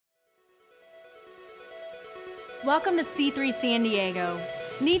Welcome to C3 San Diego.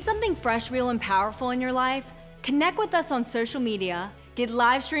 Need something fresh, real, and powerful in your life? Connect with us on social media, get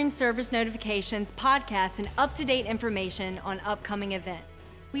live stream service notifications, podcasts, and up-to-date information on upcoming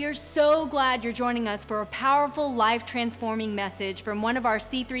events. We are so glad you're joining us for a powerful, life-transforming message from one of our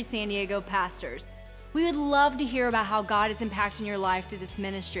C3 San Diego pastors. We would love to hear about how God is impacting your life through this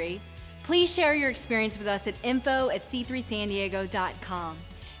ministry. Please share your experience with us at info@c3sandiego.com.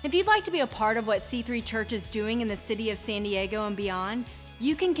 If you'd like to be a part of what C3 Church is doing in the city of San Diego and beyond,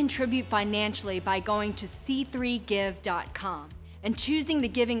 you can contribute financially by going to c3give.com and choosing the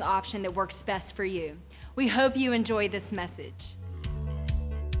giving option that works best for you. We hope you enjoy this message.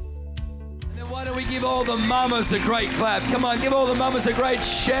 And then why don't we give all the mamas a great clap? Come on, give all the mamas a great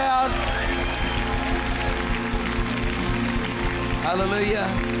shout. Hallelujah.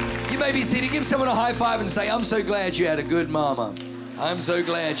 You may be seated. Give someone a high five and say, I'm so glad you had a good mama. I'm so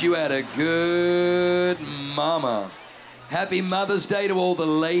glad you had a good mama. Happy Mother's Day to all the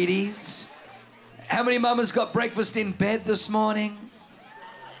ladies. How many mamas got breakfast in bed this morning?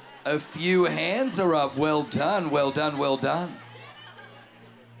 A few hands are up. Well done, well done, well done.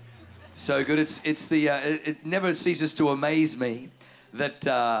 So good. It never ceases to amaze me that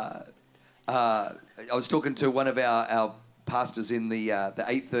I was talking to one of our pastors in the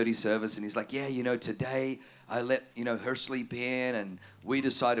 8:30 service, and he's like, yeah, today I let, her sleep in, and we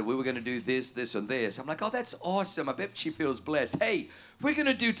decided we were going to do this, this, and this. I'm like, oh, that's awesome. I bet she feels blessed. Hey, we're going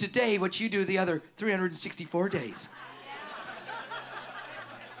to do today what you do the other 364 days.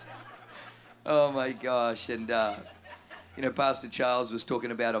 Oh, my gosh. And, Pastor Charles was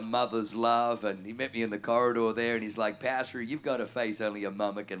talking about a mother's love, and he met me in the corridor there, and he's like, Pastor, you've got a face only a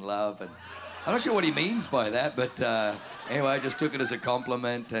mama can love. And I'm not sure what he means by that, but anyway, I just took it as a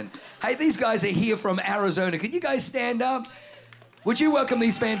compliment. And hey, these guys are here from Arizona. Can you guys stand up? Would you welcome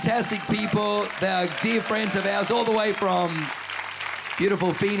these fantastic people? They're dear friends of ours, all the way from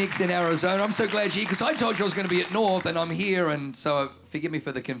beautiful Phoenix in Arizona. I'm so glad you're here, because I told you I was going to be at North, and I'm here, and so forgive me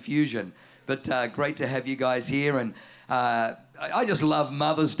for the confusion. But great to have you guys here, and I just love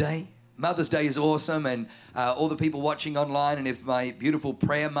Mother's Day. Mother's Day is awesome, and all the people watching online, and if my beautiful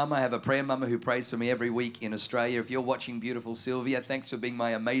prayer mama, I have a prayer mama who prays for me every week in Australia. If you're watching beautiful Sylvia, thanks for being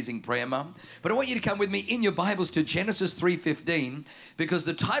my amazing prayer mum. But I want you to come with me in your Bibles to Genesis 3:15, because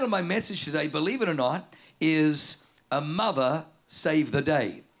the title of my message today, believe it or not, is A Mother Saved the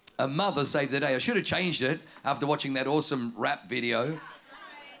Day. A Mother Saved the Day. I should have changed it after watching that awesome rap video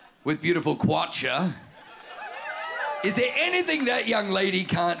with beautiful Quatcha. Is there anything that young lady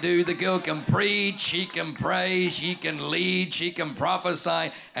can't do? The girl can preach, she can pray, she can lead, she can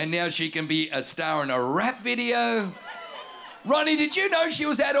prophesy, and now she can be a star in a rap video. Ronnie, did you know she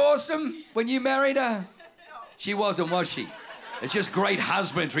was that awesome when you married her? She wasn't, was she? It's just great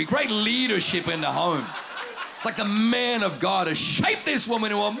husbandry, great leadership in the home. It's like the man of God has shaped this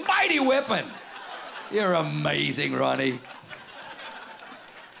woman into a mighty weapon. You're amazing, Ronnie.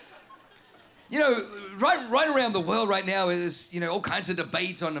 Right around the world right now is, all kinds of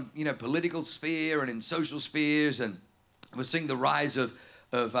debates on the, political sphere and in social spheres, and we're seeing the rise of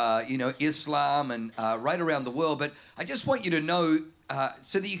Islam and right around the world. But I just want you to know,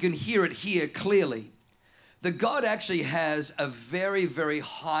 so that you can hear it here clearly, that God actually has a very, very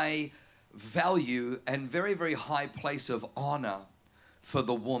high value and very, very high place of honor for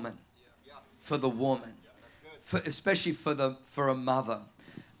the woman, for the woman, especially for a mother.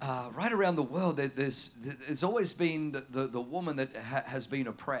 Right around the world, there's always been the woman that has been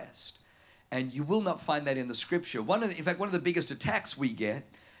oppressed. And you will not find that in the scripture. In fact, one of the biggest attacks we get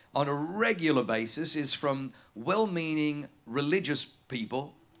on a regular basis is from well-meaning religious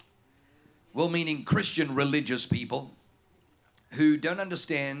people, well-meaning Christian religious people, who don't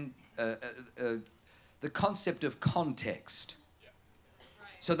understand the concept of context.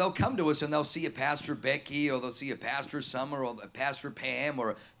 So they'll come to us and they'll see a Pastor Becky, or they'll see a Pastor Summer, or a Pastor Pam, or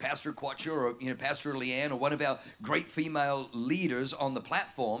a Pastor Quatcher, or Pastor Leanne, or one of our great female leaders on the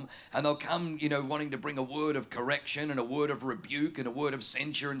platform, and they'll come, wanting to bring a word of correction and a word of rebuke and a word of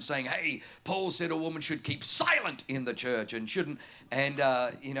censure, and saying, hey, Paul said a woman should keep silent in the church and shouldn't. And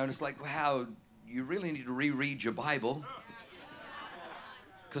and it's like, wow, you really need to reread your Bible,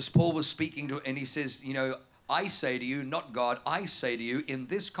 because Paul was speaking to, and he says, I say to you, not God, I say to you, in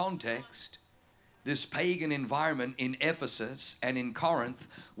this context, this pagan environment in Ephesus and in Corinth,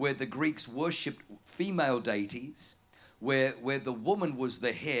 where the Greeks worshipped female deities, where the woman was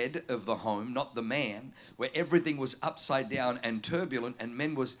the head of the home, not the man, where everything was upside down and turbulent, and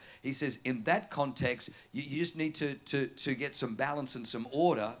men was, he says, in that context, you just need to get some balance and some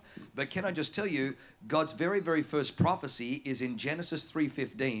order. But can I just tell you, God's very, very first prophecy is in Genesis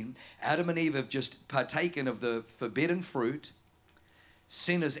 3:15. Adam and Eve have just partaken of the forbidden fruit.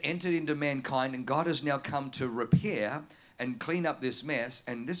 Sin has entered into mankind, and God has now come to repair and clean up this mess.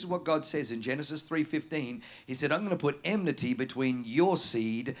 And this is what God says in Genesis 3:15. He said, I'm going to put enmity between your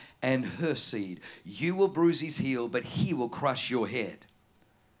seed and her seed. You will bruise his heel, but he will crush your head.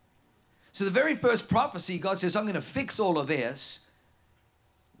 So the very first prophecy, God says, I'm going to fix all of this,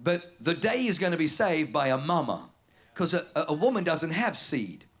 but the day is going to be saved by a mama, because a woman doesn't have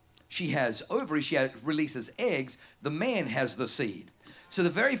seed. She has ovaries, she releases eggs. The man has the seed. So the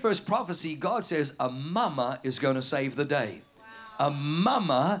very first prophecy, God says, a mama is going to save the day. Wow. A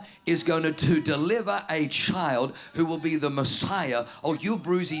mama is going to deliver a child who will be the Messiah. Oh, you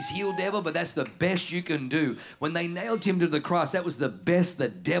bruise his heel, devil, but that's the best you can do. When they nailed him to the cross, that was the best the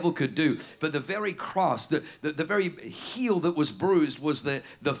devil could do. But the very cross, the very heel that was bruised was the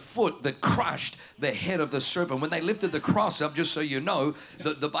foot that crushed the head of the serpent. When they lifted the cross up, just so you know,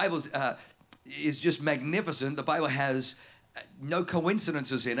 the Bible is just magnificent. The Bible has no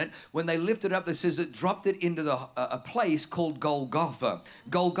coincidences in it. When they lifted it up, it says it dropped it into a place called Golgotha.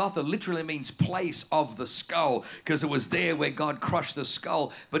 Golgotha literally means place of the skull, because it was there where God crushed the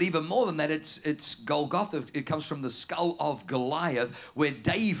skull. But even more than that, it's Golgotha. It comes from the skull of Goliath, where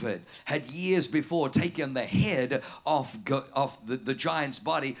David had years before taken the head off the giant's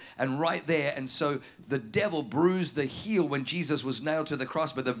body, and right there. And so the devil bruised the heel when Jesus was nailed to the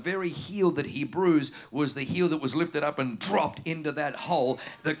cross, but the very heel that he bruised was the heel that was lifted up and dropped into that hole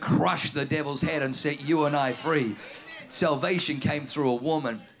that crushed the devil's head and set you and I free. Salvation came through a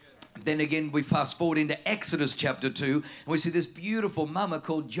woman. Then again, we fast forward into Exodus chapter 2, and we see this beautiful mama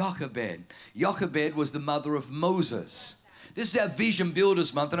called Jochebed. Jochebed was the mother of Moses. This is our Vision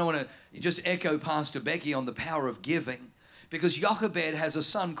Builders Month, and I want to just echo Pastor Becky on the power of giving, because Jochebed has a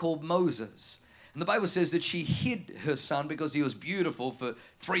son called Moses. And the Bible says that she hid her son because he was beautiful for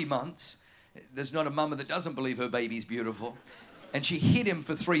 3 months. There's not a mama that doesn't believe her baby's beautiful. And she hid him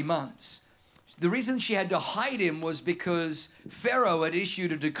for 3 months. The reason she had to hide him was because Pharaoh had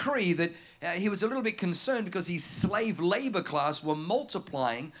issued a decree that he was a little bit concerned because his slave labor class were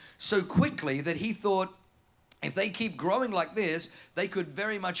multiplying so quickly that he thought if they keep growing like this, they could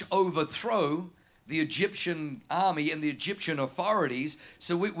very much overthrow the Egyptian army and the Egyptian authorities.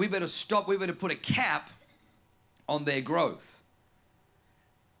 So we better stop. We better put a cap on their growth.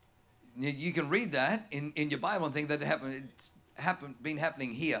 You can read that in your Bible and think that it's been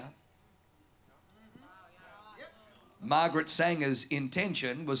happening here. Margaret Sanger's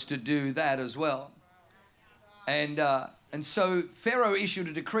intention was to do that as well. And so Pharaoh issued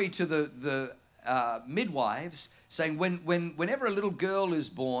a decree to the midwives saying, whenever a little girl is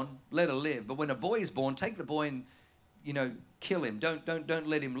born, let her live. But when a boy is born, take the boy and, kill him. Don't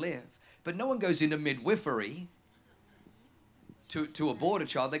let him live. But no one goes into midwifery to abort a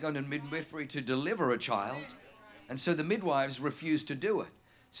child. They go into midwifery to deliver a child. And so the midwives refuse to do it.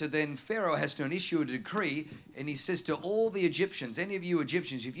 So then Pharaoh has to issue a decree, and he says to all the Egyptians, any of you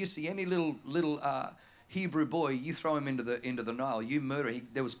Egyptians, if you see any little Hebrew boy, you throw him into the Nile, you murder.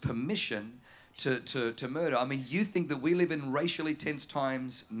 There was permission to murder. I mean, you think that we live in racially tense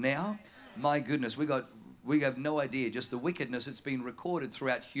times now? My goodness, we have no idea just the wickedness that's been recorded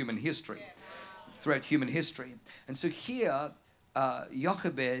throughout human history. And so here,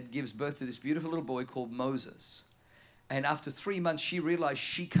 Jochebed gives birth to this beautiful little boy called Moses. And after 3 months, she realized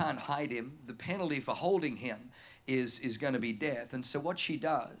she can't hide him. The penalty for holding him is going to be death. And so what she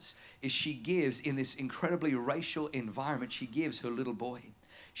does is she gives, in this incredibly racial environment, she gives her little boy.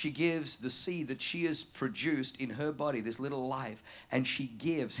 She gives the seed that she has produced in her body, this little life, and she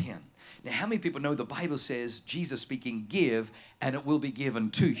gives him. Now, how many people know the Bible says, Jesus speaking, give, and it will be given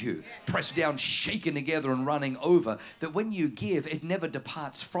to you. Pressed down, shaken together, and running over. That when you give, it never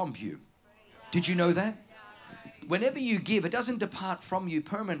departs from you. Did you know that? Whenever you give, it doesn't depart from you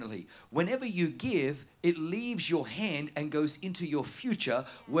permanently. Whenever you give, it leaves your hand and goes into your future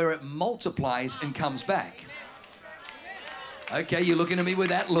where it multiplies and comes back. Okay, you're looking at me with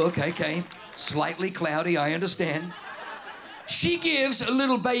that look. Okay, slightly cloudy, I understand. She gives a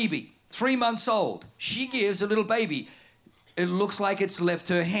little baby, 3 months old. She gives a little baby. It looks like it's left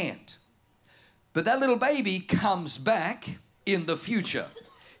her hand. But that little baby comes back in the future.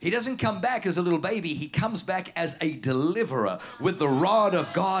 He doesn't come back as a little baby. He comes back as a deliverer with the rod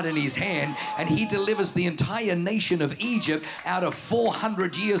of God in his hand, and he delivers the entire nation of Egypt out of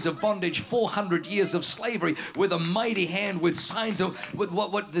 400 years of bondage, 400 years of slavery, with a mighty hand, with signs of, with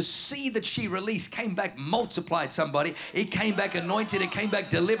what the seed that she released came back multiplied, somebody. It came back anointed. It came back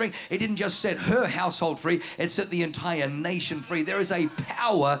delivering. It didn't just set her household free. It set the entire nation free. There is a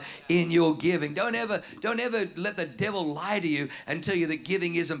power in your giving. Don't ever let the devil lie to you and tell you that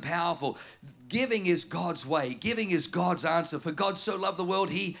giving isn't powerful. Giving is God's way. Giving is God's answer. For God so loved the world,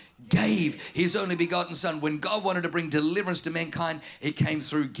 he gave his only begotten son. When God wanted to bring deliverance to mankind, it came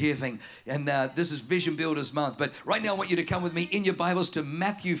through giving. And this is Vision Builders Month. But right now I want you to come with me in your Bibles to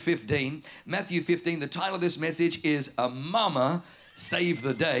Matthew 15. Matthew 15, the title of this message is A Mama Save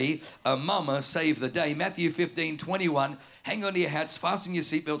the Day. A Mama Save the Day. Matthew 15:21. Hang on to your hats, fasten your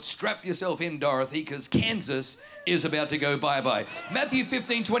seatbelts, strap yourself in, Dorothy, because Kansas is about to go bye-bye. Matthew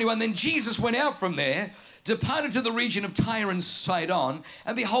 15:21. Then Jesus went out from there, departed to the region of Tyre and Sidon,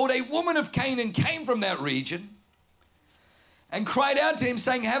 and behold, a woman of Canaan came from that region and cried out to him,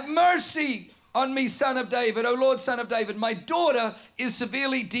 saying, have mercy on me, son of David. O Lord, son of David, my daughter is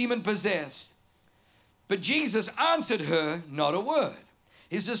severely demon-possessed. But Jesus answered her not a word.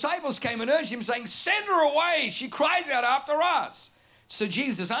 His disciples came and urged him, saying, send her away. She cries out after us. So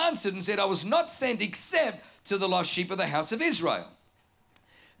Jesus answered and said, I was not sent except to the lost sheep of the house of Israel.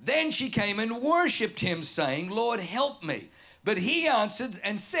 Then she came and worshipped him, saying, Lord, help me. But he answered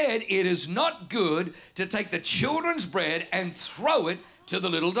and said, it is not good to take the children's bread and throw it to the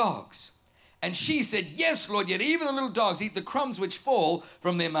little dogs. And she said, yes, Lord, yet even the little dogs eat the crumbs which fall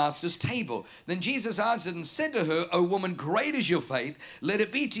from their master's table. Then Jesus answered and said to her, O woman, great is your faith. Let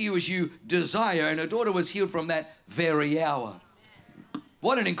it be to you as you desire. And her daughter was healed from that very hour.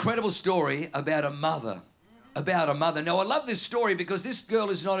 What an incredible story about a mother. About a mother. Now, I love this story because this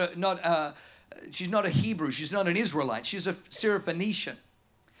girl is she's not a Hebrew. She's not an Israelite. She's a Syrophoenician,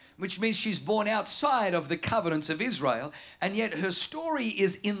 which means she's born outside of the covenants of Israel, and yet her story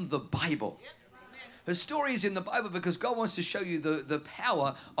is in the Bible. Her story is in the Bible because God wants to show you the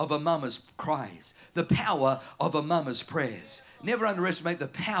power of a mama's cries, the power of a mama's prayers. Never underestimate the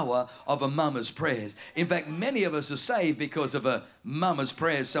power of a mama's prayers. In fact, many of us are saved because of a mama's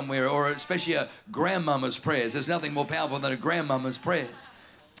prayers somewhere, or especially a grandmama's prayers. There's nothing more powerful than a grandmama's prayers.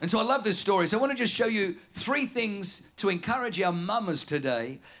 And so I love this story. So I want to just show you 3 things to encourage our mamas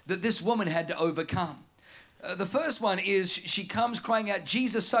today that this woman had to overcome. The first one is she comes crying out,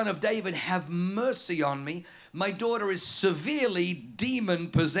 Jesus, son of David, have mercy on me. My daughter is severely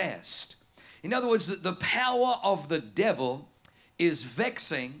demon-possessed. In other words, the power of the devil is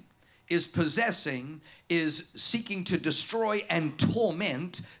vexing, is possessing, is seeking to destroy and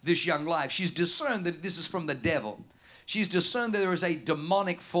torment this young life. She's discerned that this is from the devil. She's discerned that there is a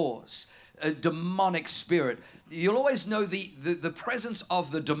demonic force, a demonic spirit. You'll always know the presence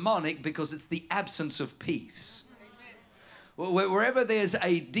of the demonic because it's the absence of peace. Wherever there's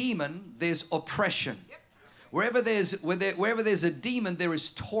a demon, there's oppression. Wherever there's a demon, there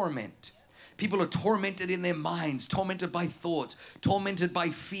is torment. People are tormented in their minds, tormented by thoughts, tormented by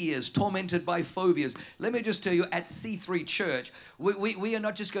fears, tormented by phobias. Let me just tell you, at C3 Church, we are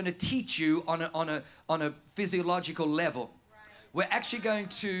not just going to teach you on a physiological level. We're actually going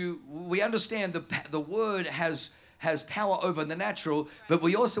to, we understand the word has power over the natural, but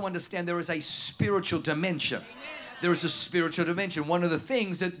we also understand there is a spiritual dimension. There is a spiritual dimension. One of the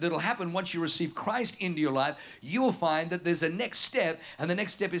things that'll happen once you receive Christ into your life, you will find that there's a next step, and the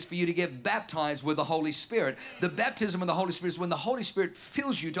next step is for you to get baptized with the Holy Spirit. The baptism of the Holy Spirit is when the Holy Spirit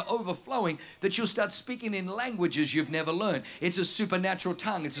fills you to overflowing, that you'll start speaking in languages you've never learned. It's a supernatural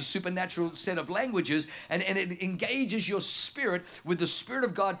tongue. It's a supernatural set of languages, and it engages your spirit with the Spirit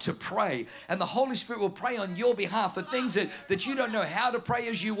of God to pray. And the Holy Spirit will pray on your behalf for things that you don't know how to pray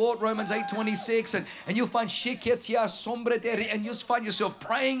as you ought, Romans 8:26, and you'll find and you'll find yourself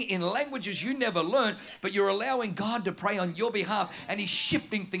praying in languages you never learned, but you're allowing God to pray on your behalf, and He's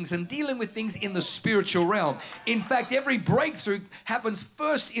shifting things and dealing with things in the spiritual realm. In fact, every breakthrough happens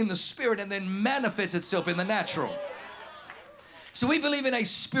first in the spirit and then manifests itself in the natural. So we believe in a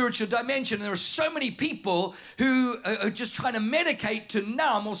spiritual dimension, and there are so many people who are just trying to medicate to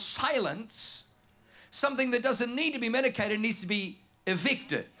numb or silence something that doesn't need to be medicated. It needs to be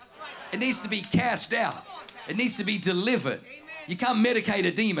evicted. It needs to be cast out. It needs to be delivered. You can't medicate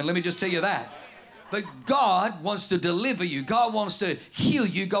a demon, let me just tell you that. But God wants to deliver you. God wants to heal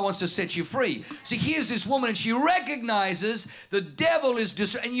you. God wants to set you free. So here's this woman, and she recognizes the devil is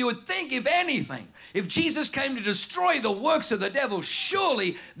destroyed. And you would think, if anything, if Jesus came to destroy the works of the devil,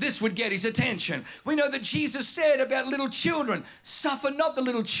 surely this would get his attention. We know that Jesus said about little children, suffer not the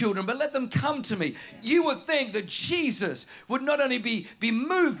little children, but let them come to me. You would think that Jesus would not only be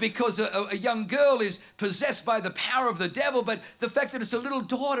moved because a young girl is possessed by the power of the devil, but the fact that it's a little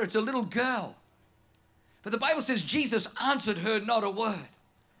daughter, it's a little girl. But the Bible says Jesus answered her not a word.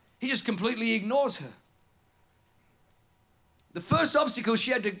 He just completely ignores her. The first obstacle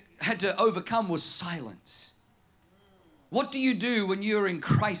she had to overcome was silence. What do you do when you're in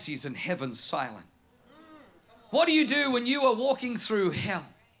crises and heaven's silent? What do you do when you are walking through hell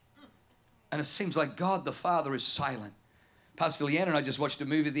and it seems like God the Father is silent? Pastor Leanne and I just watched a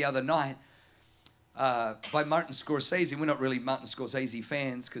movie the other night by Martin Scorsese. We're not really Martin Scorsese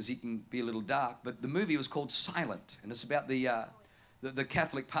fans because he can be a little dark, but the movie was called Silent, and it's about the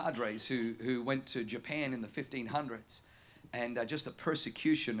Catholic padres who went to Japan in the 1500s, and just the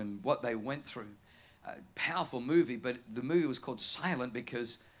persecution and what they went through. Powerful movie, but the movie was called Silent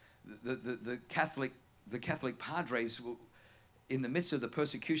because the Catholic padres in the midst of the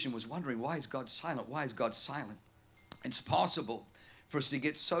persecution was wondering, why is God silent? Why is God silent? It's possible for us to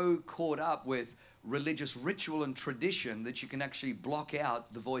get so caught up with religious ritual and tradition that you can actually block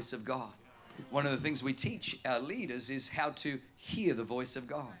out the voice of God. One of the things we teach our leaders is how to hear the voice of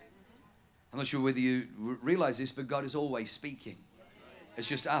God. I'm not sure whether you realize this, but God is always speaking. It's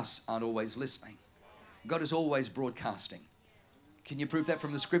just us aren't always listening. God is always broadcasting. Can you prove that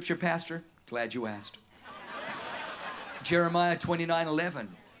from the scripture, Pastor? Glad you asked. Jeremiah 29:11.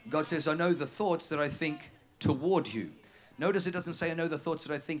 God says, I know the thoughts that I think toward you. Notice it doesn't say, I know the thoughts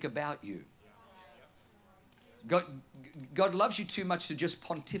that I think about you. God loves you too much to just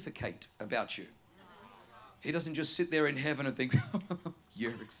pontificate about you. He doesn't just sit there in heaven and think,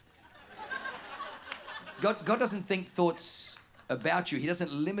 yerks. God doesn't think thoughts about you. He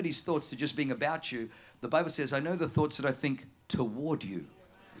doesn't limit his thoughts to just being about you. The Bible says, I know the thoughts that I think toward you.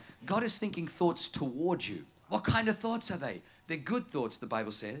 God is thinking thoughts toward you. What kind of thoughts are they? They're good thoughts, the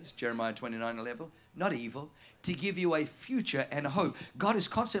Bible says, Jeremiah 29:11, not evil, to give you a future and a hope. God is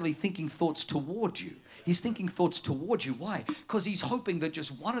constantly thinking thoughts toward you. He's thinking thoughts toward you. Why? Because he's hoping that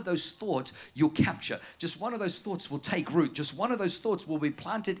just one of those thoughts you'll capture. Just one of those thoughts will take root. Just one of those thoughts will be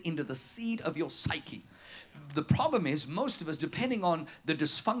planted into the seed of your psyche. The problem is most of us, depending on the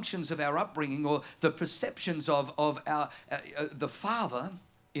dysfunctions of our upbringing or the perceptions of our the Father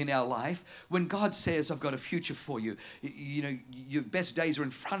in our life, when God says, I've got a future for you, you know, your best days are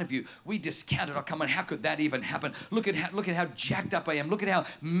in front of you, we discount it. Oh, come on, how could that even happen? Look at how jacked up I am. Look at how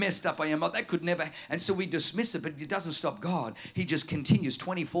messed up I am. Oh, that could never. And so we dismiss it, but it doesn't stop God. He just continues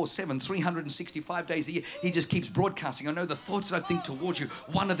 24/7, 365 days a year. He just keeps broadcasting. I know the thoughts that I think towards you.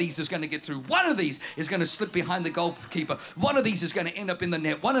 One of these is going to get through. One of these is going to slip behind the goalkeeper. One of these is going to end up in the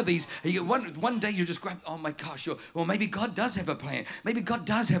net. One of these, one day you just grab, oh my gosh, well, maybe God does have a plan. Maybe God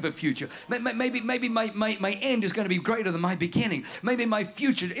does have a future. Maybe my end is going to be greater than my beginning. Maybe my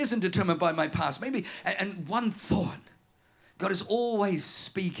future isn't determined by my past. Maybe, and one thought. God is always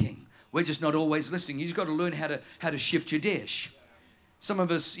speaking. We're just not always listening. You just got to learn how to shift your dish. Some of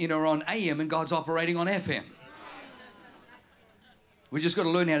us, are on AM and God's operating on FM. We just got to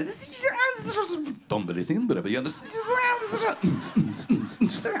learn how to.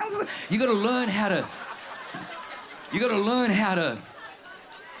 You got to learn how to. You got to learn how to.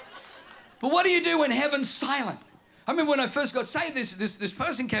 But what do you do when heaven's silent? I remember when I first got saved, this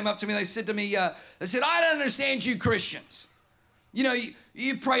person came up to me. They said to me, they said, I don't understand you Christians.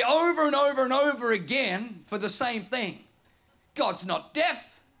 You pray over and over and over again for the same thing. God's not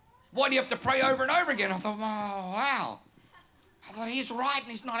deaf. Why do you have to pray over and over again? I thought, oh, wow. I thought, he's right, and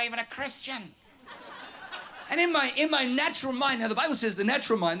he's not even a Christian. And in my natural mind, now the Bible says the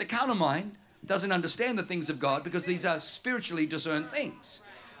natural mind, the carnal mind, doesn't understand the things of God because these are spiritually discerned things.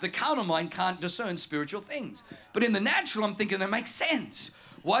 The carnal mind can't discern spiritual things. But in the natural, I'm thinking that makes sense.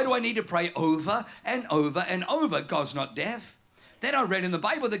 Why do I need to pray over and over and over? God's not deaf. Then I read in the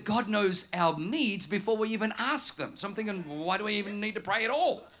Bible that God knows our needs before we even ask them. So I'm thinking, why do I even need to pray at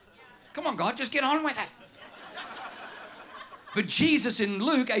all? Come on, God, just get on with it. But Jesus in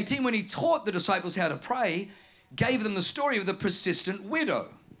Luke 18, when he taught the disciples how to pray, gave them the story of the persistent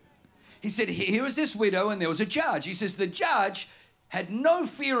widow. He said, here was this widow and there was a judge. He says the judge had no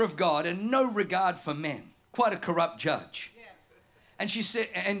fear of God and no regard for men. Quite a corrupt judge. Yes. And she said,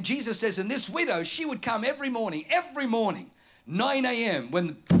 and Jesus says, and this widow, she would come every morning, 9 a.m.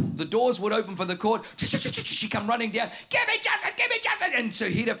 when the doors would open for the court. She'd come running down, give me justice, give me justice. And so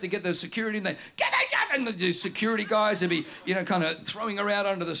he'd have to get the security and then, give me justice. And the security guys would be, kind of throwing her out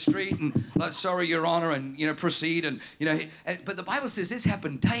onto the street and like, sorry, Your Honor, and, proceed. And, but the Bible says this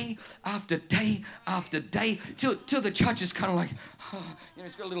happened day after day after day till the judge is kind of like,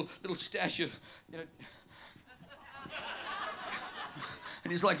 he's got a little stash of,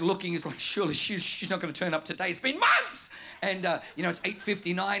 and he's like looking, he's like, surely she's not going to turn up today. It's been months. And, it's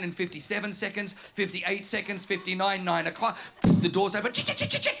 8:59 and 57 seconds, 58 seconds, 59, 9 o'clock. The door's open. Give me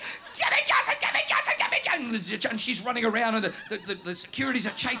Johnson, give me Johnson. And she's running around and the securities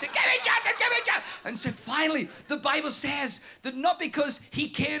are chasing. Give me Johnson, give me Johnson. And so finally, the Bible says that not because he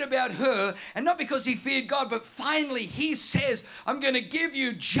cared about her and not because he feared God, but finally he says, I'm going to give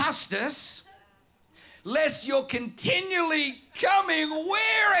you justice lest you're continually coming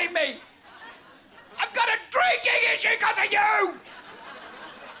weary me. I've got a drinking issue because of you.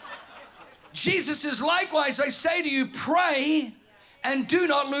 Jesus says, likewise, I say to you, pray and do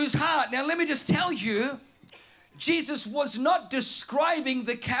not lose heart. Now, let me just tell you, Jesus was not describing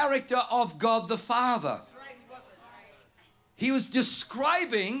the character of God the Father. He was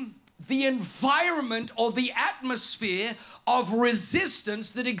describing the environment or the atmosphere of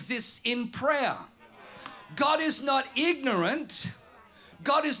resistance that exists in prayer. God is not ignorant.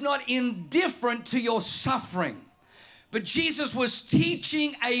 God is not indifferent to your suffering. But Jesus was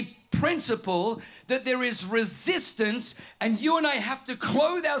teaching a principle that there is resistance, and you and I have to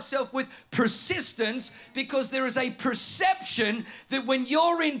clothe ourselves with persistence because there is a perception that when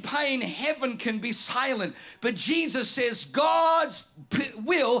you're in pain, heaven can be silent. But Jesus says God's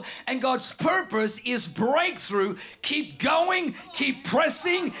will and God's purpose is breakthrough. Keep going, keep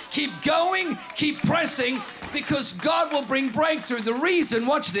pressing, keep going, keep pressing, because God will bring breakthrough. The reason,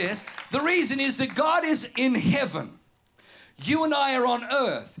 watch this, the reason is that God is in heaven. You and I are on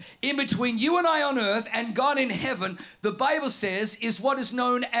earth. In between you and I on earth and God in heaven, the Bible says, is what is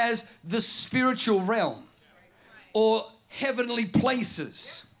known as the spiritual realm or heavenly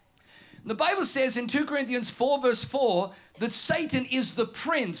places. The Bible says in 2 Corinthians 4 verse 4 that Satan is the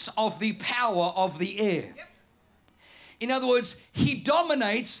prince of the power of the air. In other words, he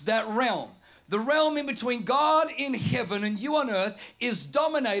dominates that realm. The realm in between God in heaven and you on earth is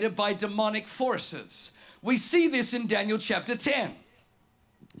dominated by demonic forces. We see this in Daniel chapter 10.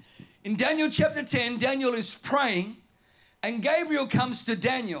 In Daniel chapter 10, Daniel is praying, and Gabriel comes to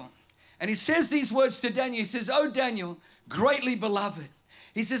Daniel, and he says these words to Daniel. He says, "Oh, Daniel, greatly beloved."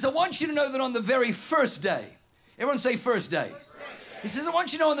 He says, "I want you to know that on the very first day," everyone say first day. He says, "I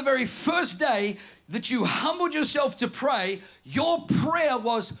want you to know on the very first day that you humbled yourself to pray, your prayer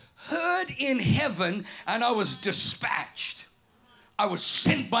was heard in heaven, and I was dispatched. I was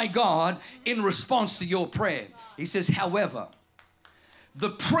sent by God in response to your prayer." He says, however,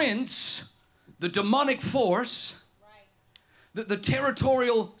 the prince, the demonic force, the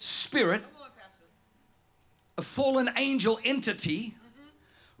territorial spirit, a fallen angel entity,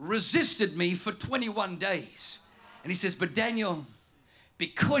 resisted me for 21 days. And he says, but Daniel,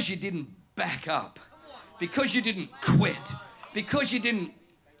 because you didn't back up, because you didn't quit, because you didn't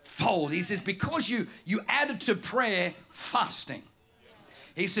fold, he says, because you added to prayer fasting.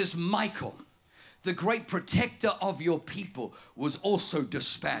 He says, Michael, the great protector of your people, was also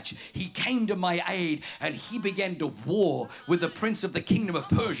dispatched. He came to my aid and he began to war with the prince of the kingdom of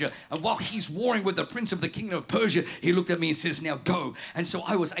Persia. And while he's warring with the prince of the kingdom of Persia, he looked at me and says, now go. And so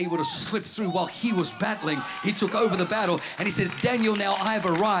I was able to slip through while he was battling. He took over the battle and he says, Daniel, now I have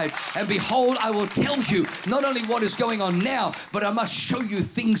arrived. And behold, I will tell you not only what is going on now, but I must show you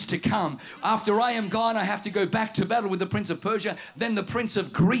things to come. After I am gone, I have to go back to battle with the prince of Persia. Then the prince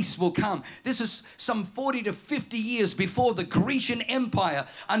of Greece will come. This is some 40 to 50 years before the Grecian Empire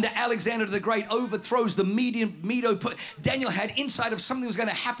under Alexander the Great overthrows the Medo. Daniel had insight of something that was going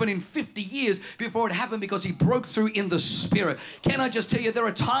to happen in 50 years before it happened because he broke through in the spirit. Can I just tell you, there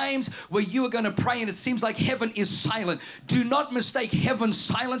are times where you are going to pray and it seems like heaven is silent. Do not mistake heaven's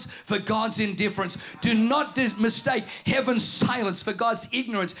silence for God's indifference. Do not mistake heaven's silence for God's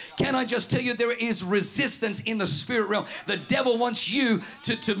ignorance. Can I just tell you, there is resistance in the spirit realm. The devil wants you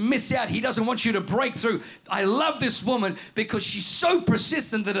to miss out. He doesn't want you to break through. I love this woman because she's so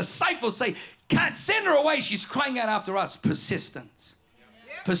persistent. The disciples say, can't send her away. She's crying out after us. Persistence.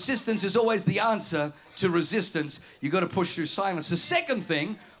 Persistence is always the answer to resistance. You got to push through silence. The second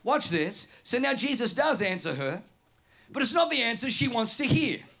thing, watch this. So now Jesus does answer her, but it's not the answer she wants to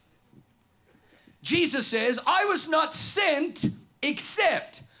hear. Jesus says, I was not sent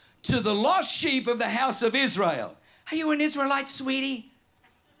except to the lost sheep of the house of Israel. Are you an Israelite, sweetie?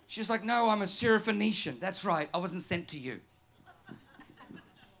 She's like, no, I'm a Syrophoenician. That's right, I wasn't sent to you.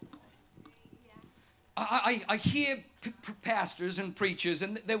 I hear pastors and preachers,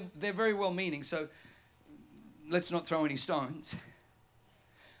 and they're very well-meaning, so let's not throw any stones.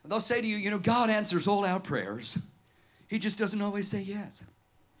 They'll say to you, you know, God answers all our prayers. He just doesn't always say yes.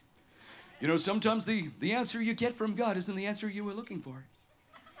 You know, sometimes the answer you get from God isn't the answer you were looking for.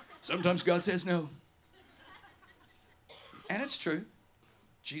 Sometimes God says no. And it's true.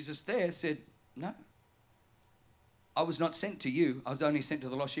 Jesus there said, no. I was not sent to you. I was only sent to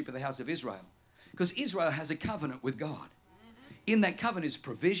the lost sheep of the house of Israel. Because Israel has a covenant with God. In that covenant is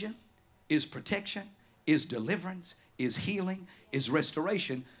provision, is protection, is deliverance, is healing, is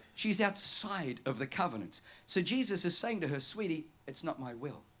restoration. She's outside of the covenants. So Jesus is saying to her, sweetie, it's not my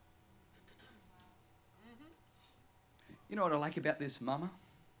will. You know what I like about this mama?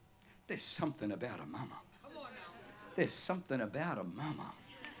 There's something about a mama. There's something about a mama.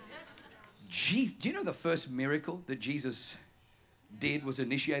 Do you know the first miracle that Jesus did was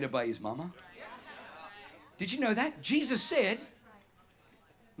initiated by his mama? Did you know that? Jesus said,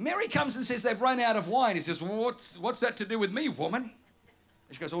 Mary comes and says they've run out of wine. He says, well, what's that to do with me, woman? And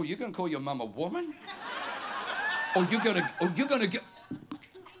she goes, oh, you're going to call your mama woman? Or you're going to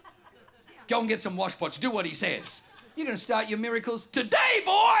go and get some washpots. Do what he says. You're going to start your miracles today,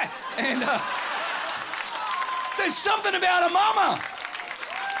 boy. And there's something about a mama.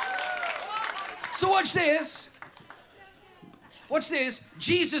 So watch this. Watch this.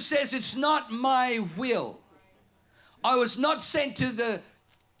 Jesus says it's not my will. I was only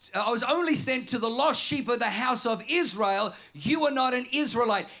sent to the lost sheep of the house of Israel. You are not an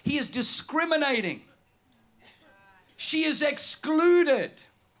Israelite. He is discriminating. She is excluded.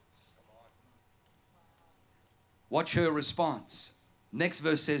 Watch her response. Next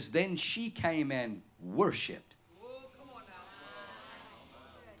verse says, then she came and worshiped.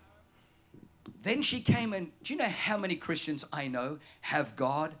 Then she came and, do you know how many Christians I know have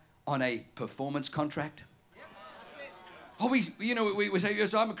God on a performance contract? Oh, we say,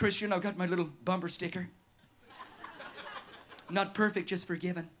 so I'm a Christian, I've got my little bumper sticker. Not perfect, just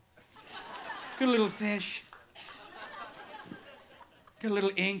forgiven. Got a little fish. Got a little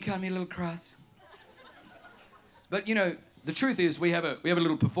ink on me, a little cross. But you know, the truth is we have a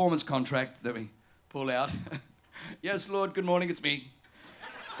little performance contract that we pull out. Yes, Lord, good morning, it's me.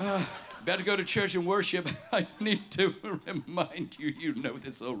 About to go to church and worship. I need to remind you, you know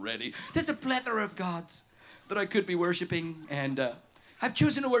this already. There's a plethora of gods that I could be worshiping, and I've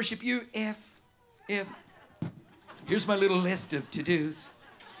chosen to worship you if. Here's my little list of to-dos.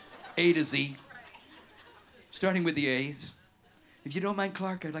 A to Z. Starting with the A's. If you don't mind,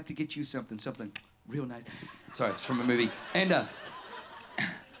 Clark, I'd like to get you something real nice. Sorry, it's from a movie. And,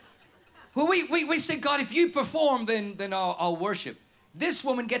 well, we say, God, if you perform, then I'll worship. This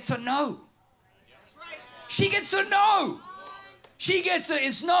woman gets a no. She gets a no. She gets a,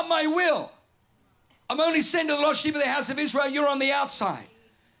 it's not my will. I'm only sent to the lost sheep of the house of Israel. You're on the outside.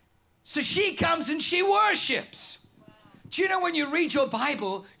 So she comes and she worships. Do you know when you read your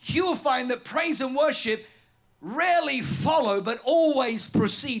Bible, you'll find that praise and worship rarely follow, but always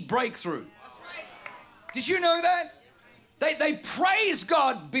precede breakthrough. Did you know that? They praised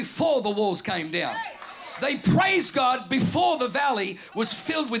God before the walls came down. They praised God before the valley was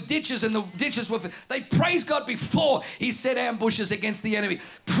filled with ditches and the ditches were filled. They praised God before he set ambushes against the enemy.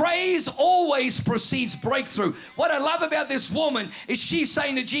 Praise always precedes breakthrough. What I love about this woman is she's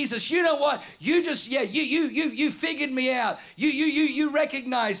saying to Jesus, you know what? You just, you figured me out. You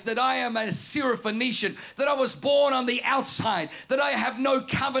recognize that I am a Syrophoenician, that I was born on the outside, that I have no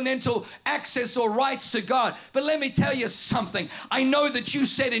covenantal access or rights to God. But let me tell you something. I know that you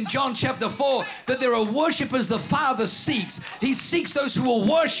said in John chapter 4 that there are worshipers the Father seeks. He seeks those who will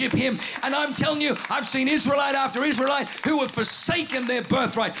worship him. And I'm telling you, I've seen Israelite after Israelite who have forsaken their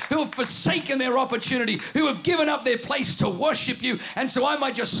birthright, who have forsaken their opportunity, who have given up their place to worship you. And so I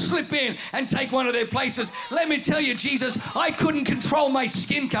might just slip in and take one of their places. Let me tell you, Jesus, I couldn't control my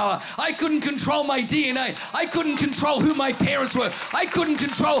skin color. I couldn't control my DNA. I couldn't control who my parents were. I couldn't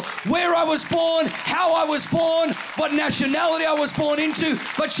control where I was born, how I was born, what nationality I was born into.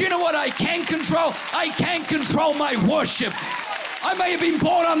 But you know what I can control? I can't control my worship. I may have been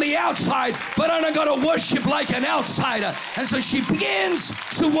born on the outside, but I'm not going to worship like an outsider. And so she begins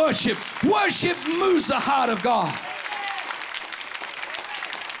to worship. Worship moves the heart of God.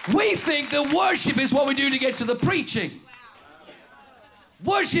 We think that worship is what we do to get to the preaching.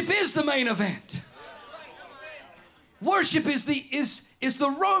 Worship is the main event. Worship is the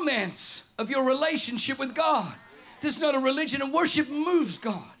romance of your relationship with God. There's not a religion, and worship moves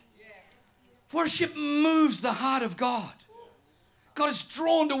God. Worship moves the heart of God. God is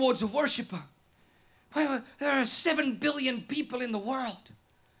drawn towards a worshiper. There are 7 billion people in the world.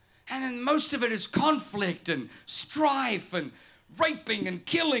 And then most of it is conflict and strife and raping and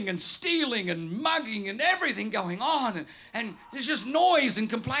killing and stealing and mugging and everything going on. And there's just noise and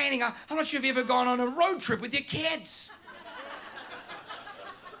complaining. I'm not sure if you've ever gone on a road trip with your kids.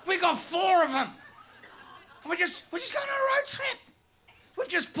 We got 4 of them. And we're just going on a road trip. We've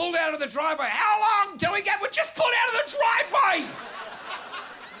just pulled out of the driveway. How long till we get? We just pulled out of the driveway.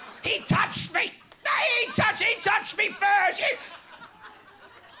 He touched me. He touched me first.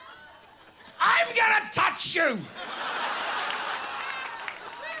 I'm gonna touch you.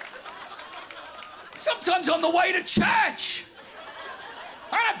 Sometimes on the way to church,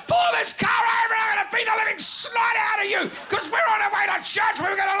 I'm gonna pull this car over and I'm gonna beat the living snot out of you because we're on our way to church.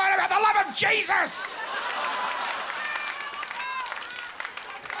 We're gonna learn about the love of Jesus.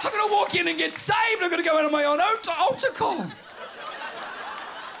 I'm gonna walk in and get saved. I'm gonna go out on my own altar call.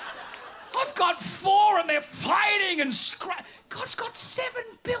 I've got 4 and they're fighting and God's got 7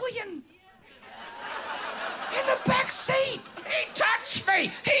 billion in the back seat. He touched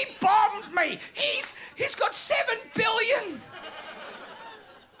me. He bombed me. He's got 7 billion.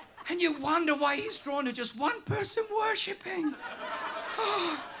 And you wonder why he's drawn to just one person worshiping.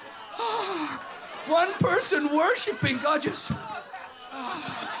 One person worshiping. God just...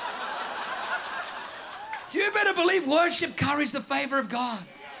 You better believe worship carries the favor of God.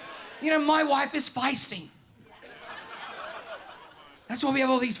 You know, my wife is feisty. That's why we have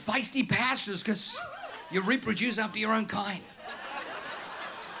all these feisty pastors, because you reproduce after your own kind.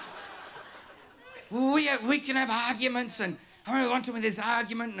 We can have arguments, and I remember one time with this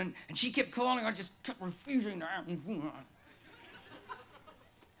argument, and she kept calling, I just kept refusing to.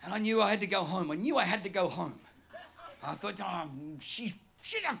 And I knew I had to go home. I thought, oh, I'm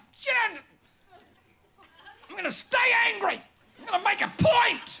going to stay angry. I'm going to make a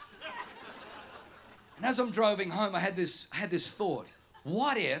point. And as I'm driving home, I had this thought.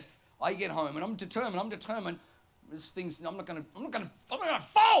 What if I get home and I'm determined, this thing's, I'm not going to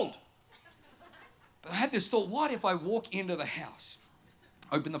fold. But I had this thought, what if I walk into the house,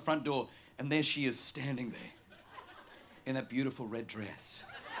 open the front door, and there she is standing there in that beautiful red dress.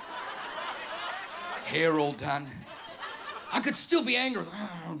 Hair all done. I could still be angry.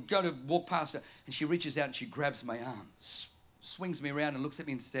 Go to walk past her. And she reaches out and she grabs my arm, swings me around and looks at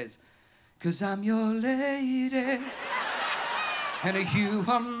me and says, "'Cause I'm your lady and you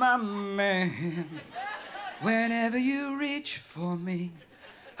are my man. Whenever you reach for me,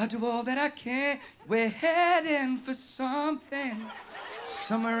 I do all that I can. We're heading for something,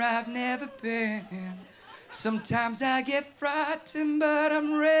 somewhere I've never been. Sometimes I get frightened, but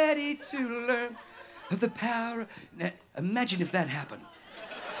I'm ready to learn of the power." Now, imagine if that happened.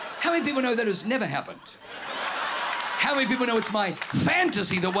 How many people know that has never happened? How many people know it's my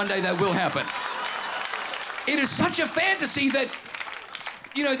fantasy that one day that will happen? It is such a fantasy that,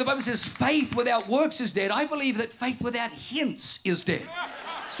 you know, the Bible says faith without works is dead. I believe that faith without hints is dead.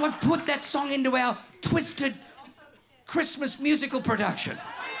 So I put that song into our twisted Christmas musical production,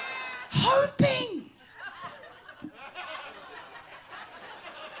 hoping.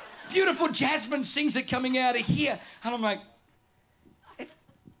 Beautiful Jasmine sings it coming out of here. And I'm like,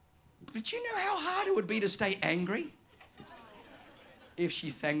 but you know how hard it would be to stay angry if she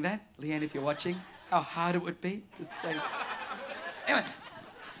sang that? Leanne, if you're watching, how hard it would be to stay... Anyway,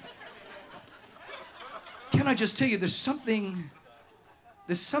 can I just tell you, there's something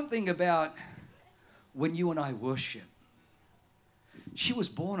about when you and I worship. She was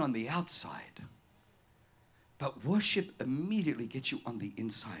born on the outside, but worship immediately gets you on the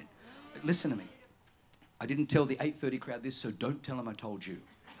inside. Listen to me. I didn't tell the 8:30 crowd this, so don't tell them I told you,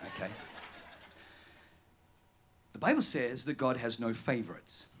 okay? The Bible says that God has no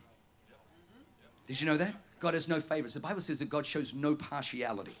favorites. Did you know that? God has no favorites. The Bible says that God shows no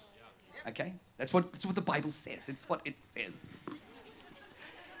partiality, okay? That's what the Bible says. It's what it says.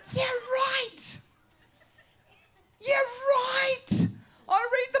 Yeah, right. You're right. I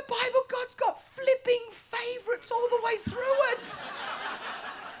read the Bible. God's got flipping favorites all the way through it.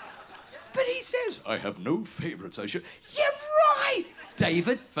 But he says, I have no favorites. I should. You're right.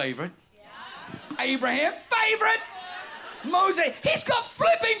 David, favorite. Yeah. Abraham, favorite. Yeah. Moses, he's got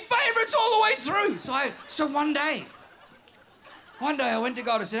flipping favorites all the way through. So one day I went to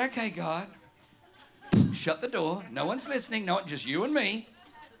God and said, okay, God, shut the door. No one's listening. No, just you and me.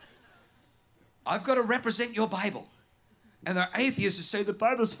 I've got to represent your Bible. And there are atheists who say the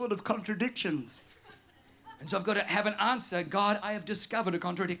Bible's full of contradictions. And so I've got to have an answer. God, I have discovered a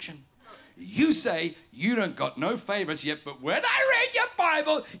contradiction. You say you don't got no favorites yet, but when I read your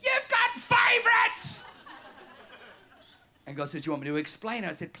Bible, you've got favorites. And God said, you want me to explain it?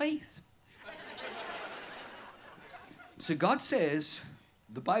 I said, please. So God says,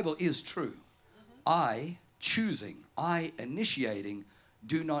 The Bible is true. I initiating,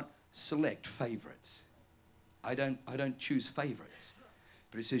 do not select favorites. I don't choose favorites.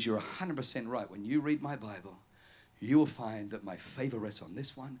 But it says you're 100% right. When you read my Bible, you will find that my favor rests on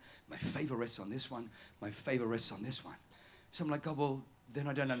this one, my favor rests on this one, my favor rests on this one. So I'm like, God, well, then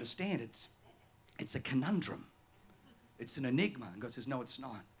I don't understand. It's a conundrum. It's an enigma. And God says, no, it's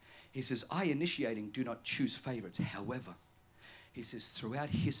not. He says, I initiating, do not choose favorites. However, he says, throughout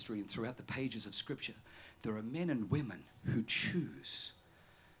history and throughout the pages of Scripture, there are men and women who choose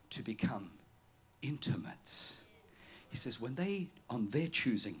to become intimates. He says, when they, on their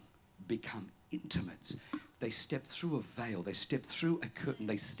choosing, become intimates, they step through a veil, they step through a curtain,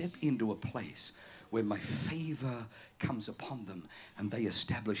 they step into a place where my favor comes upon them and they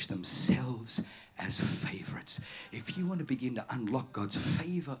establish themselves as favorites. If you want to begin to unlock God's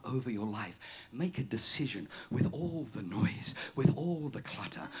favor over your life, make a decision with all the noise, with all the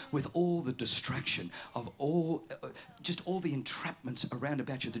clutter, with all the distraction of all, just all the entrapments around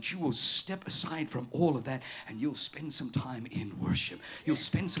about you, that you will step aside from all of that and you'll spend some time in worship. You'll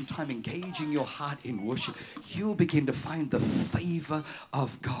spend some time engaging your heart in worship. You'll begin to find the favor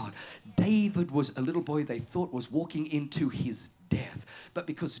of God. David was a little boy they thought was walking into his death, but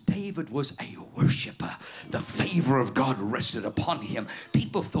because David was a worshiper, the favor of God rested upon him.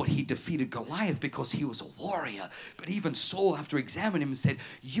 People thought he defeated Goliath because he was a warrior, but even Saul, after examining him, said,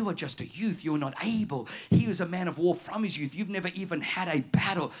 you are just a youth, you're not able. He was a man of war from his youth. You've never even had a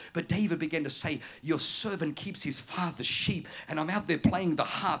battle. But David began to say, your servant keeps his father's sheep, and I'm out there playing the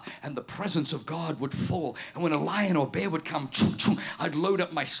harp, and the presence of God would fall, and when a lion or bear would come, I'd load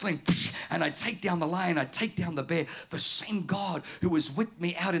up my sling, and I'd take down the lion, I'd take down the bear. The same God who is with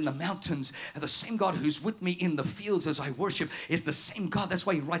me out in the mountains, and the same God who's with me in the fields as I worship is the same God. That's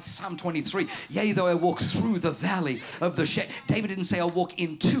why he writes Psalm 23, yea, though I walk through the valley of the shadow. David didn't say I'll walk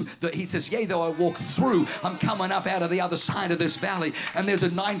into he says, yea, though I walk through, I'm coming up out of the other side of this valley, and there's a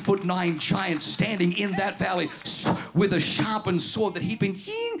 9'9" giant standing in that valley with a sharpened sword that he'd been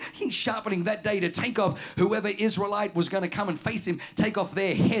sharpening that day to take off whoever Israelite was going to come and face him, take off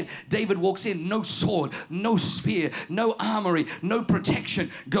their head. David walks in, no sword, no spear, no armory, no protection.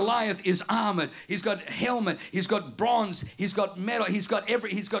 Goliath is armored. He's got helmet, he's got bronze, he's got metal, he's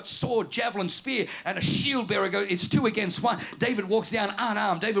got sword, javelin, spear, and a shield bearer. It's 2 against 1. David walks down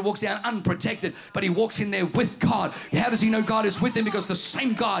unarmed. David walks down unprotected, but he walks in there with God. How does he know God is with him? Because the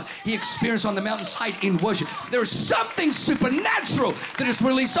same God he experienced on the mountainside in worship. There is something supernatural that is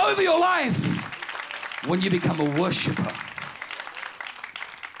released over your life when you become a worshiper.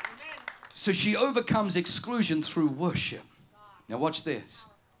 So she overcomes exclusion through worship. Now watch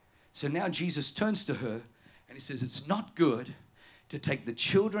this. So now Jesus turns to her and he says, it's not good to take the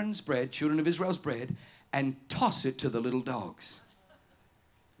children of Israel's bread, and toss it to the little dogs.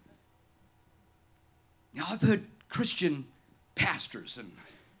 Now I've heard Christian pastors and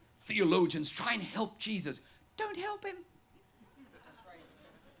theologians try and help Jesus. Don't help him.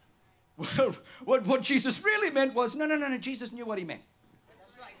 Well, what Jesus really meant was, no, Jesus knew what he meant.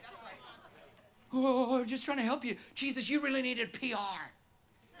 That's right. Oh, I'm just trying to help you. Jesus, you really needed PR.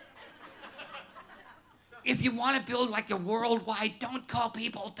 If you want to build like a worldwide, don't call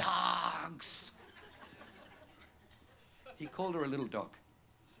people dogs. He called her a little dog.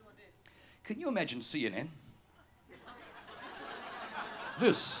 Sure did. Can you imagine CNN?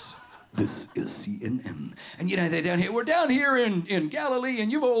 This is CNN. And you know, they're down here. We're down here in Galilee,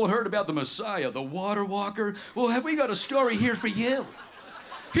 and you've all heard about the Messiah, the water walker. Well, have we got a story here for you?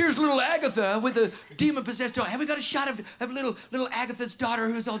 Here's little Agatha with a demon-possessed daughter. Have we got a shot of little Agatha's daughter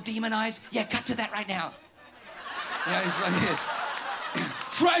who's all demonized? Yeah, cut to that right now. Yeah, it's like this.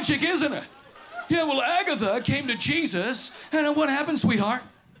 Tragic, isn't it? Yeah, well, Agatha came to Jesus, and what happened, sweetheart?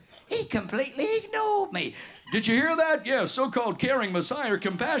 He completely ignored me. Did you hear that? Yeah, so-called caring Messiah,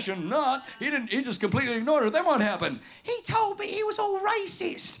 compassion, not. He just completely ignored her. Then what happened? He told me he was all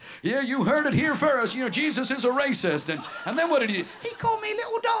racist. Yeah, you heard it here first. You know, Jesus is a racist. And then what did he do? He called me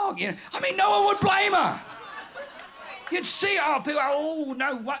little dog. You know, I mean, no one would blame her. You'd see her, people, oh,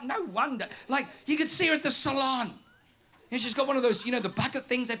 no wonder. Like, you could see her at the salon. And she's got one of those, you know, the bucket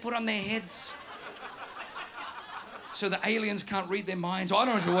things they put on their heads. So the aliens can't read their minds. Oh, I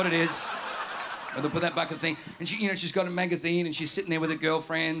don't know what it is. Or they'll put that bucket thing. And she, you know, she's got a magazine and she's sitting there with her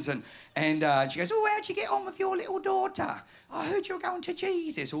girlfriends and she goes, oh, how'd you get on with your little daughter? I heard you were going to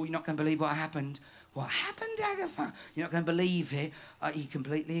Jesus. Oh, you're not going to believe what happened. What happened, Agatha? You're not going to believe it. He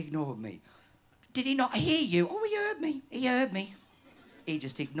completely ignored me. Did he not hear you? Oh, he heard me. He heard me. He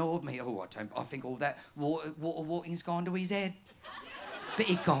just ignored me. Oh, I think all that water walking's gone to his head. But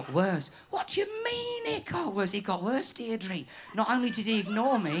it got worse. What do you mean it got worse? It got worse, Deirdre. Not only did he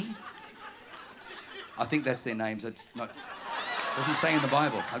ignore me... I think that's their names. It's not... doesn't say in the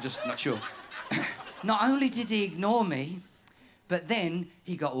Bible. I'm just not sure. Not only did he ignore me, but then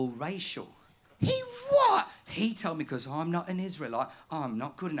he got all racial. He what? He told me because I'm not an Israelite, I'm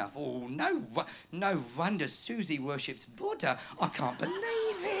not good enough. Oh, no wonder Susie worships Buddha. I can't believe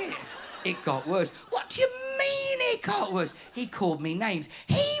it. It got worse. What do you mean it got worse? He called me names.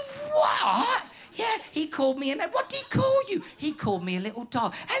 He what? Yeah, he called me a name. What did he call you? He called me a little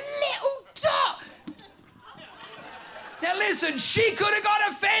dog. A little dog! Now listen, she could have got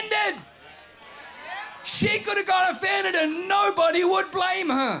offended. She could have got offended and nobody would blame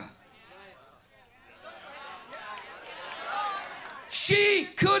her. She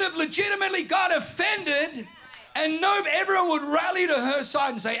could have legitimately got offended and everyone would rally to her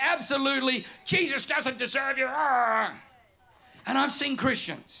side and say, absolutely, Jesus doesn't deserve you. And I've seen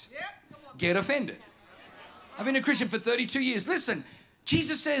Christians get offended. I've been a Christian for 32 years. Listen,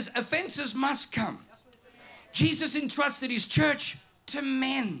 Jesus says offenses must come. Jesus entrusted his church to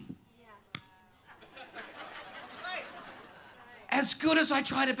men. As good as I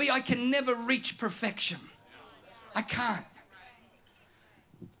try to be, I can never reach perfection. I can't.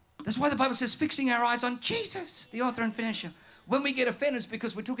 That's why the Bible says fixing our eyes on Jesus, the author and finisher. When we get offended, it's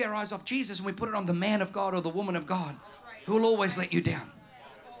because we took our eyes off Jesus and we put it on the man of God or the woman of God who will always let you down.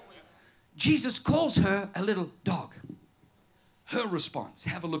 Jesus calls her a little dog. Her response,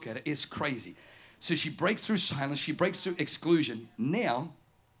 have a look at it, is crazy. So she breaks through silence. She breaks through exclusion. Now,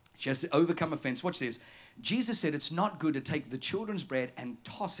 she has to overcome offense. Watch this. Jesus said it's not good to take the children's bread and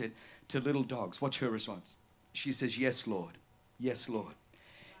toss it to little dogs. Watch her response. She says, yes, Lord. Yes, Lord.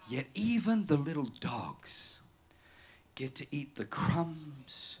 Yet even the little dogs get to eat the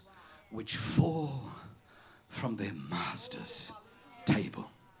crumbs which fall from their master's table.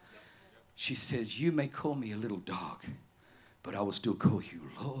 She says, you may call me a little dog, but I will still call you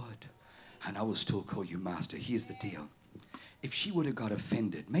Lord, and I will still call you master. Here's the deal. If she would have got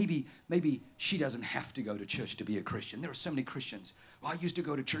offended, maybe she doesn't have to go to church to be a Christian. There are so many Christians. Well, I used to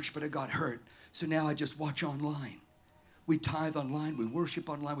go to church, but I got hurt, so now I just watch online. We tithe online, we worship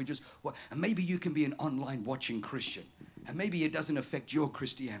online, and maybe you can be an online watching Christian, and maybe it doesn't affect your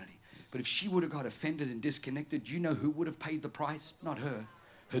Christianity. But if she would have got offended and disconnected, you know who would have paid the price? Not her.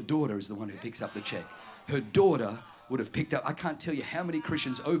 Her daughter is the one who picks up the check. Her daughter would have picked up. I can't tell you how many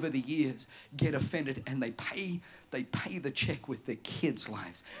Christians over the years get offended and they pay the check with their kids'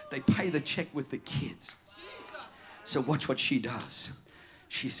 lives. They pay the check with the kids. So watch what she does.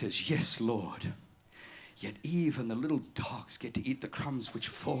 She says, yes, Lord. Yet even the little dogs get to eat the crumbs which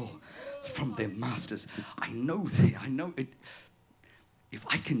fall from their masters. I know it. If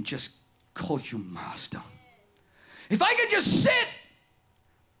I can just call you master. If I can just sit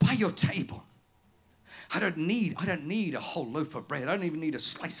by your table. I don't need a whole loaf of bread. I don't even need a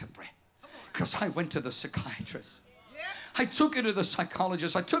slice of bread. Because I went to the psychiatrist. I took it to the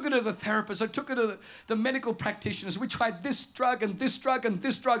psychologist. I took it to the therapist. I took it to the medical practitioners. We tried this drug and this drug and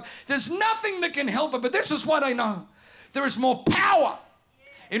this drug. There's nothing that can help it, but this is what I know. There is more power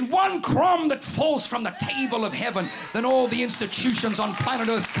in one crumb that falls from the table of heaven than all the institutions on planet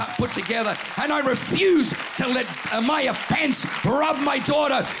Earth put together. And I refuse to let my offense rob my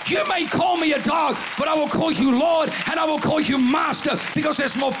daughter. You may call me a dog, but I will call you Lord and I will call you Master, because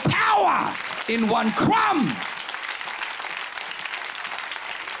there's more power in one crumb.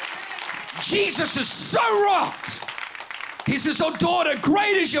 Jesus is so rocked. He says, oh daughter,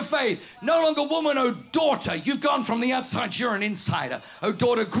 great is your faith. No longer woman, oh daughter. You've gone from the outside, you're an insider. Oh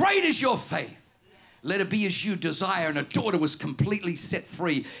daughter, great is your faith. Let it be as you desire. And her daughter was completely set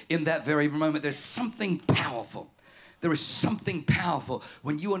free in that very moment. There's something powerful. There is something powerful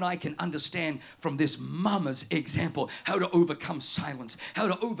when you and I can understand from this mama's example how to overcome silence, how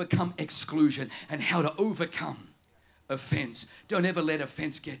to overcome exclusion, and how to overcome offense. Don't ever let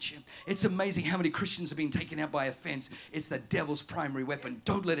offense get you. It's amazing how many Christians have been taken out by offense. It's the devil's primary weapon.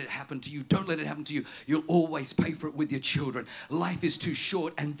 Don't let it happen to you. Don't let it happen to you. You'll always pay for it with your children. Life is too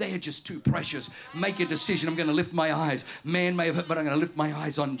short and they are just too precious. Make a decision. I'm going to lift my eyes. Man may have hurt, but I'm going to lift my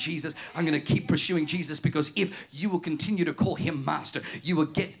eyes on Jesus. I'm going to keep pursuing Jesus, because if you will continue to call him master, you will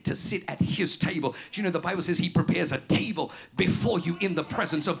get to sit at his table. Do you know the Bible says he prepares a table before you in the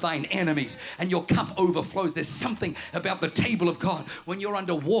presence of thine enemies, and your cup overflows. There's something about the table of God. When you're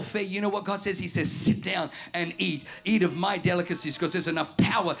under warfare, you know what God says? He says, sit down and eat. Eat of my delicacies, because there's enough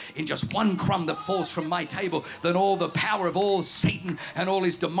power in just one crumb that falls from my table than all the power of all Satan and all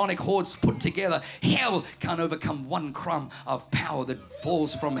his demonic hordes put together. Hell can't overcome one crumb of power that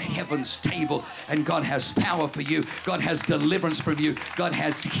falls from heaven's table. And God has power for you. God has deliverance for you. God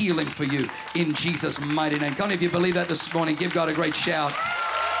has healing for you in Jesus' mighty name. Come on, if you believe that this morning, give God a great shout.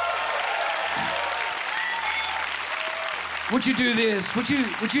 Would you do this? Would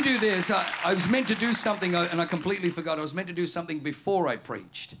you do this? I was meant to do something and I completely forgot. I was meant to do something before I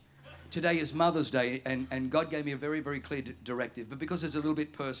preached. Today is Mother's Day and God gave me a very, very clear directive. But because it's a little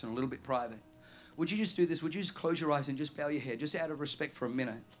bit personal, a little bit private, would you just do this? Would you just close your eyes and just bow your head, just out of respect for a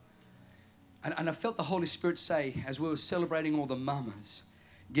minute? And I felt the Holy Spirit say, as we were celebrating all the mamas,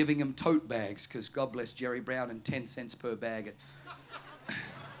 giving them tote bags, because God bless Jerry Brown and 10 cents per bag.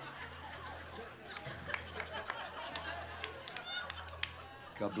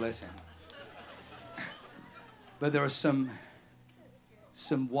 God bless him. But there are some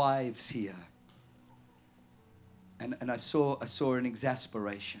wives here. And I saw an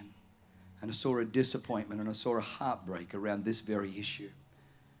exasperation. And I saw a disappointment. And I saw a heartbreak around this very issue.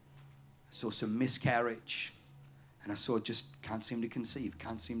 I saw some miscarriage. And I saw just can't seem to conceive,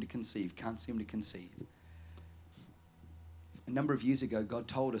 can't seem to conceive, can't seem to conceive. A number of years ago, God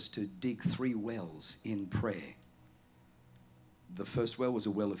told us to dig 3 wells in prayer. The first well was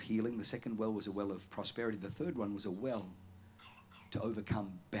a well of healing. The second well was a well of prosperity. The third one was a well to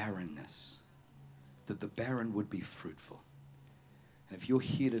overcome barrenness, that the barren would be fruitful. And if you're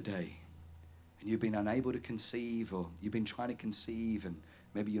here today and you've been unable to conceive, or you've been trying to conceive and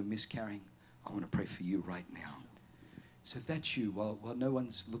maybe you're miscarrying, I want to pray for you right now. So if that's you, while no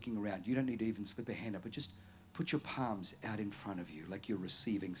one's looking around, you don't need to even slip a hand up, but just put your palms out in front of you like you're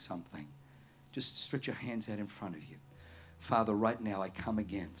receiving something. Just stretch your hands out in front of you. Father, right now I come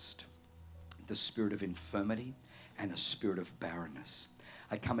against the spirit of infirmity and a spirit of barrenness.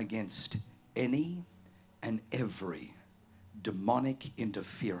 I come against any and every demonic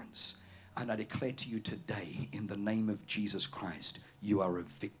interference. And I declare to you today, in the name of Jesus Christ, you are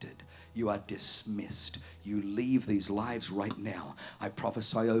evicted. You are dismissed. You leave these lives right now. I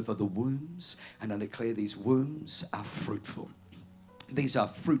prophesy over the wombs, and I declare these wombs are fruitful. These are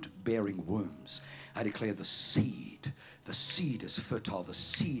fruit-bearing wombs. I declare the seed is fertile, the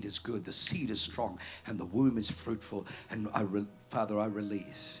seed is good, the seed is strong, and the womb is fruitful. And Father, I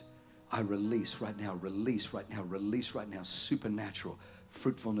release right now, supernatural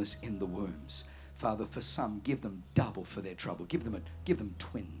fruitfulness in the wombs. Father, for some, give them double for their trouble. Give them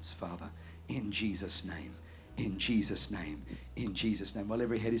twins, Father, in Jesus' name, in Jesus' name, in Jesus' name. While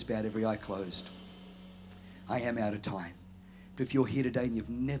every head is bowed, every eye closed, I am out of time. But if you're here today and you've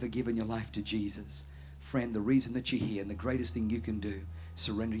never given your life to Jesus, friend, the reason that you're here and the greatest thing you can do,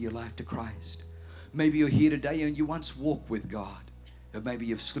 surrender your life to Christ. Maybe you're here today and you once walked with God, but maybe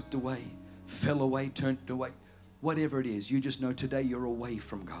you've slipped away, fell away, turned away. Whatever it is, you just know today you're away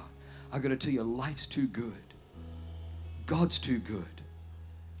from God. I got to tell you, life's too good. God's too good.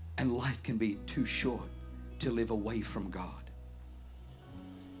 And life can be too short to live away from God.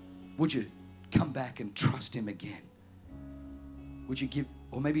 Would you come back and trust Him again? Would you give,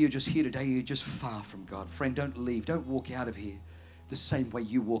 or maybe you're just here today, you're just far from God. Friend, don't leave. Don't walk out of here the same way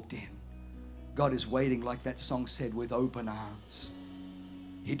you walked in. God is waiting, like that song said, with open arms.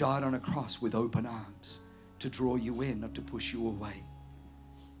 He died on a cross with open arms to draw you in, not to push you away.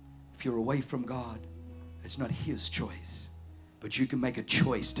 If you're away from God, it's not His choice, but you can make a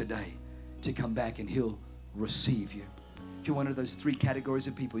choice today to come back and He'll receive you. If you're one of those 3 categories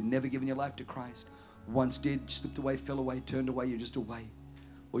of people who've never given your life to Christ, once did, slipped away, fell away, turned away, you're just away.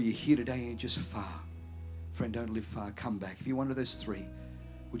 Or you're here today and you're just far. Friend, don't live far, come back. If you're one of those 3,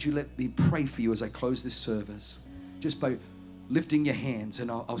 would you let me pray for you as I close this service? Just by lifting your hands,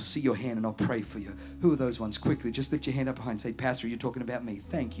 and I'll see your hand and I'll pray for you. Who are those ones? Quickly, just lift your hand up high and say, Pastor, you're talking about me.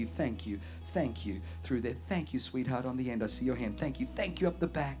 Thank you, thank you, thank you. Through there, thank you, sweetheart, on the end. I see your hand. Thank you up the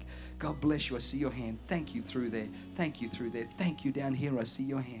back. God bless you. I see your hand. Thank you through there. Thank you through there. Thank you down here. I see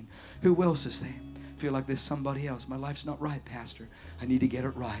your hand. Who else is there? Feel like there's somebody else. My life's not right, Pastor. I need to get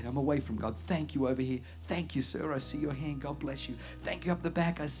it right. I'm away from God. Thank you over here. Thank you, sir. I see your hand. God bless you. Thank you up the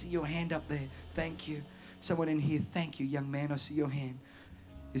back. I see your hand up there. Thank you. Someone in here. Thank you, young man. I see your hand.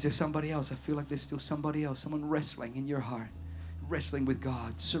 Is there somebody else? I feel like there's still somebody else. Someone wrestling in your heart. Wrestling with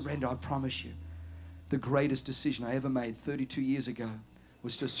God. Surrender, I promise you. The greatest decision I ever made 32 years ago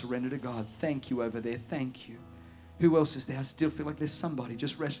was to surrender to God. Thank you over there. Thank you. Who else is there? I still feel like there's somebody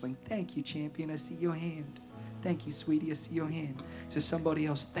just wrestling. Thank you, champion. I see your hand. Thank you, sweetie. I see your hand. Is there somebody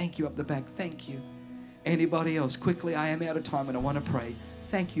else? Thank you up the back. Thank you. Anybody else? Quickly, I am out of time and I want to pray.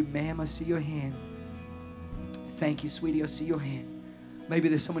 Thank you, ma'am. I see your hand. Thank you, sweetie. I see your hand. Maybe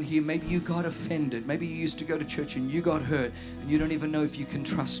there's someone here. Maybe you got offended. Maybe you used to go to church and you got hurt and you don't even know if you can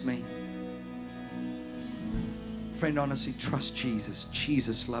trust me. Friend, honestly, trust Jesus.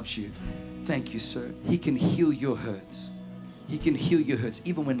 Jesus loves you. Thank you, sir. He can heal your hurts. He can heal your hurts.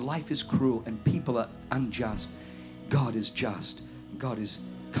 Even when life is cruel and people are unjust, God is just. God is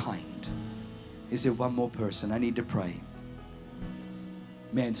kind. Is there one more person? I need to pray.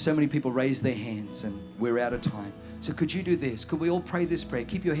 Man, so many people raise their hands and we're out of time. So could you do this? Could we all pray this prayer?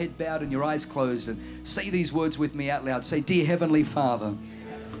 Keep your head bowed and your eyes closed and say these words with me out loud. Say, Dear Heavenly Father.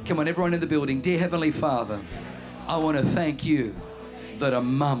 Come on, everyone in the building. Dear Heavenly Father, I want to thank you that a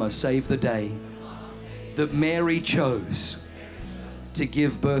mama saved the day, that Mary chose to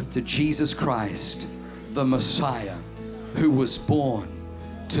give birth to Jesus Christ, the Messiah, who was born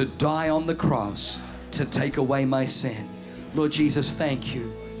to die on the cross to take away my sin. Lord Jesus, thank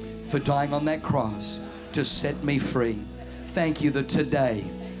you for dying on that cross to set me free. Thank you that today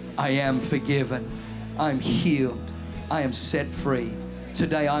I am forgiven, I'm healed, I am set free.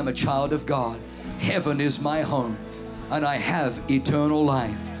 Today I'm a child of God. Heaven is my home, and I have eternal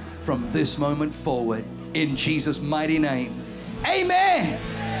life from this moment forward. In Jesus' mighty name. Amen.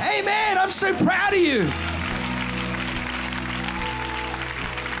 Amen. I'm so proud of you.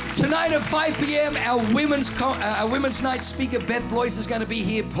 Tonight at 5 p.m., our women's night speaker, Beth Blois, is going to be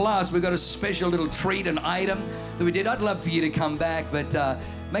here. Plus, we've got a special little treat, an item that we did. I'd love for you to come back, but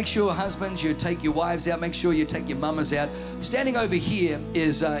make sure, husbands, you take your wives out. Make sure you take your mamas out. Standing over here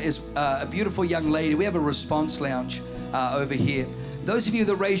is a beautiful young lady. We have a response lounge over here. Those of you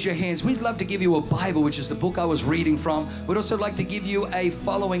that raise your hands, we'd love to give you a Bible, which is the book I was reading from. We'd also like to give you a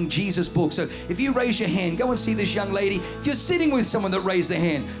Following Jesus book. So if you raise your hand, go and see this young lady. If you're sitting with someone that raised their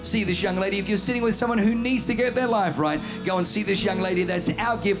hand, see this young lady. If you're sitting with someone who needs to get their life right, go and see this young lady. That's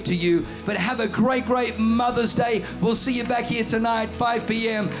our gift to you. But have a great, great Mother's Day. We'll see you back here tonight, 5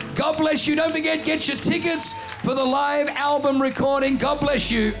 p.m. God bless you. Don't forget, get your tickets for the live album recording. God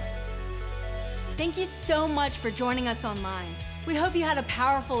bless you. Thank you so much for joining us online. We hope you had a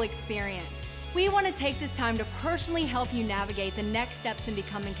powerful experience. We want to take this time to personally help you navigate the next steps in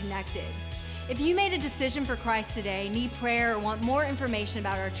becoming connected. If you made a decision for Christ today, need prayer, or want more information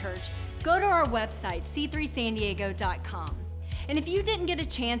about our church, go to our website, c3sandiego.com. And if you didn't get a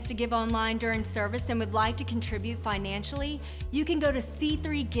chance to give online during service and would like to contribute financially, you can go to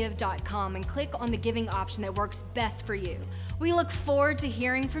c3give.com and click on the giving option that works best for you. We look forward to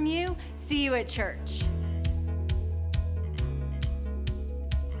hearing from you. See you at church.